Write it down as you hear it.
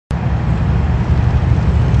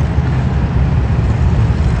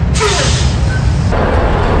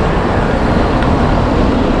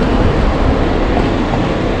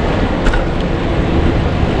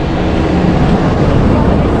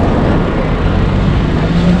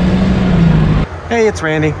Hey, it's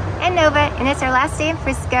Randy. And Nova, and it's our last day in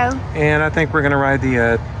Frisco. And I think we're gonna ride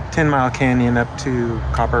the 10-mile canyon up to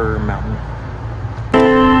Copper Mountain.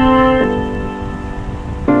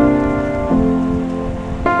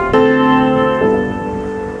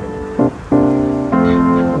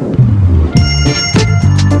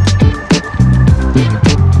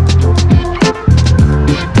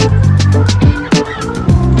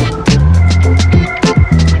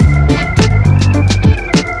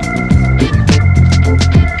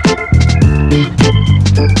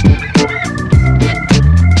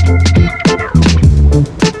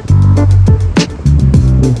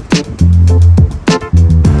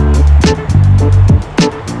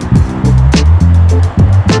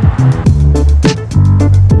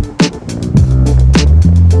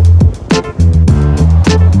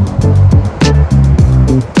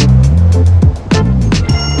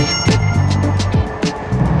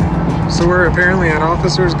 So we're apparently at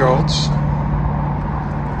Officers Gulch,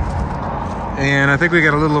 and I think we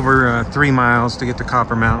got a little over 3 miles to get to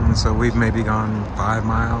Copper Mountain, so we've maybe gone 5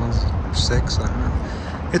 miles or 6, I don't know.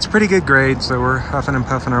 It's a pretty good grade, so we're huffing and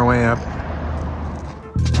puffing our way up.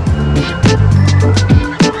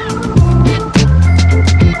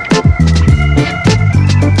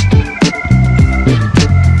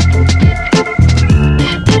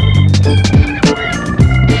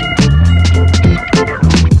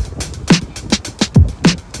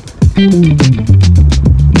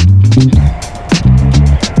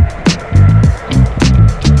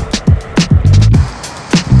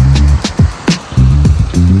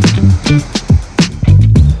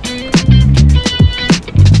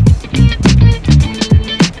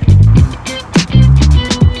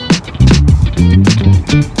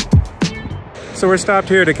 So we're stopped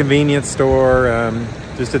here at a convenience store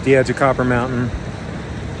just at the edge of Copper Mountain.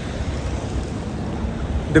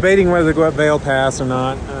 Debating whether to go up Vail Pass or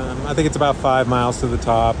not. I think it's about 5 miles to the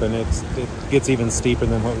top, and it gets even steeper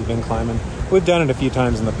than what we've been climbing. We've done it a few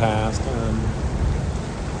times in the past.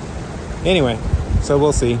 Anyway, so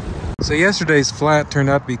we'll see. So yesterday's flat turned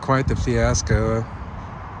out to be quite the fiasco.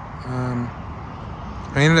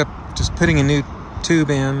 I ended up just putting a new tube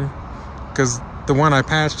in because the one I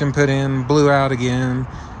patched and put in blew out again.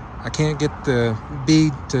 I can't get the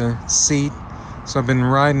bead to seat, so I've been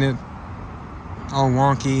riding it all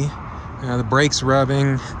wonky. The brakes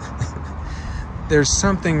rubbing. There's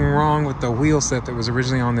something wrong with the wheel set that was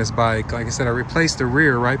originally on this bike. Like I said, I replaced the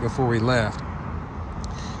rear right before we left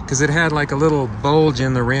because it had like a little bulge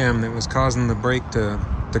in the rim that was causing the brake to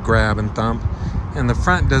grab and thump, and the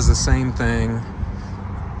front does the same thing.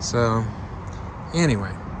 So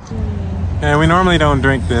anyway, and we normally don't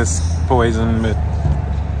drink this poison, but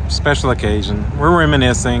special occasion. We're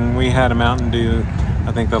reminiscing. We had a Mountain Dew,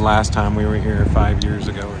 I think the last time we were here 5 years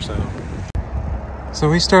ago or so. So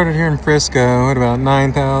we started here in Frisco at about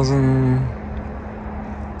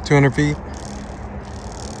 9,200 feet.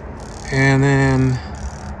 And then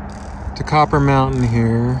to Copper Mountain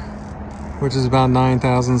here, which is about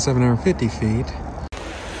 9,750 feet.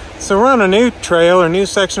 So we're on a new trail, or new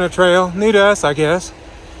section of trail, new to us, I guess.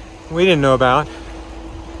 We didn't know about.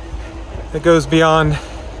 It goes beyond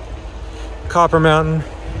Copper Mountain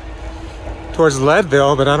towards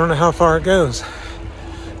Leadville, but I don't know how far it goes.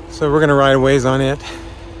 So we're gonna ride a ways on it.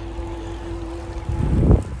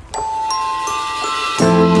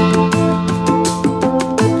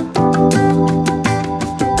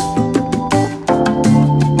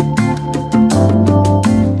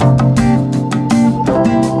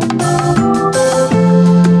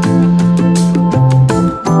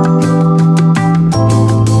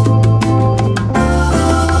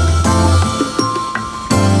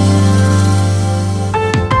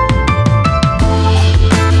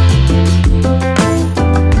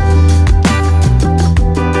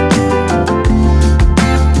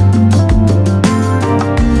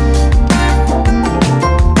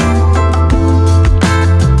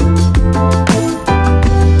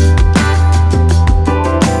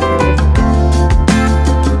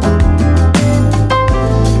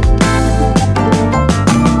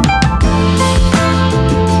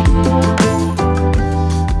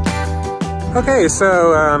 Okay,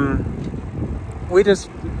 so we just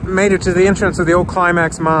made it to the entrance of the old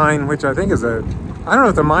Climax mine, which I think is I don't know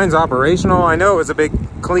if the mine's operational. I know it was a big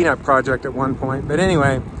cleanup project at one point, but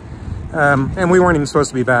anyway, and we weren't even supposed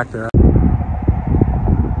to be back there.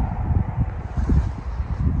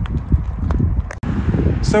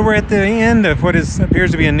 So we're at the end of what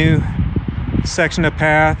appears to be a new section of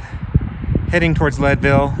path heading towards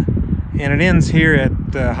Leadville, and it ends here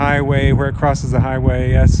at the highway where it crosses the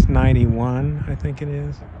highway S91, I think it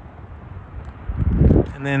is.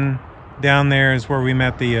 And then down there is where we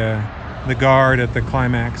met the the guard at the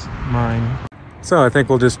Climax mine. So I think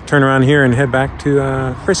we'll just turn around here and head back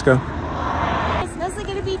to Frisco. It's mostly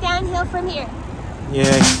going to be downhill from here.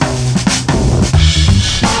 Yay.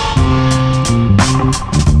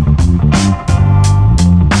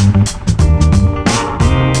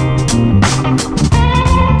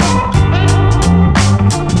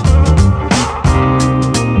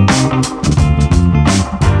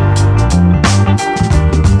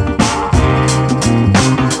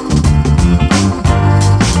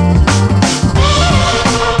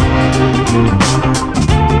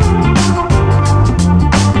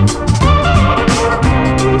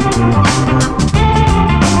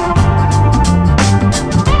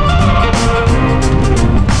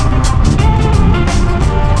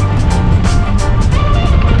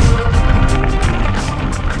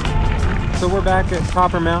 So we're back at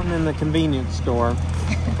Copper Mountain in the convenience store,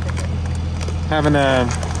 having a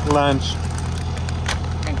lunch.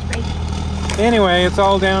 Lunch break. Anyway, it's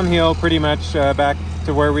all downhill pretty much back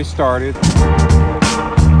to where we started.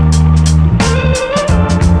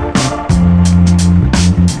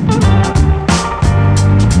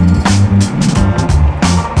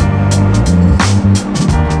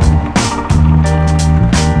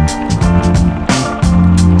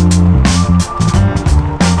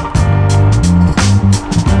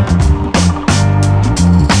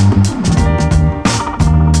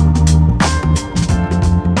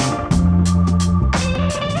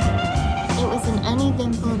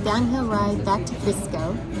 Downhill ride back to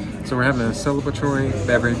Frisco. So we're having a celebratory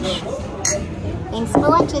beverage. Thanks for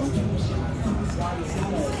watching.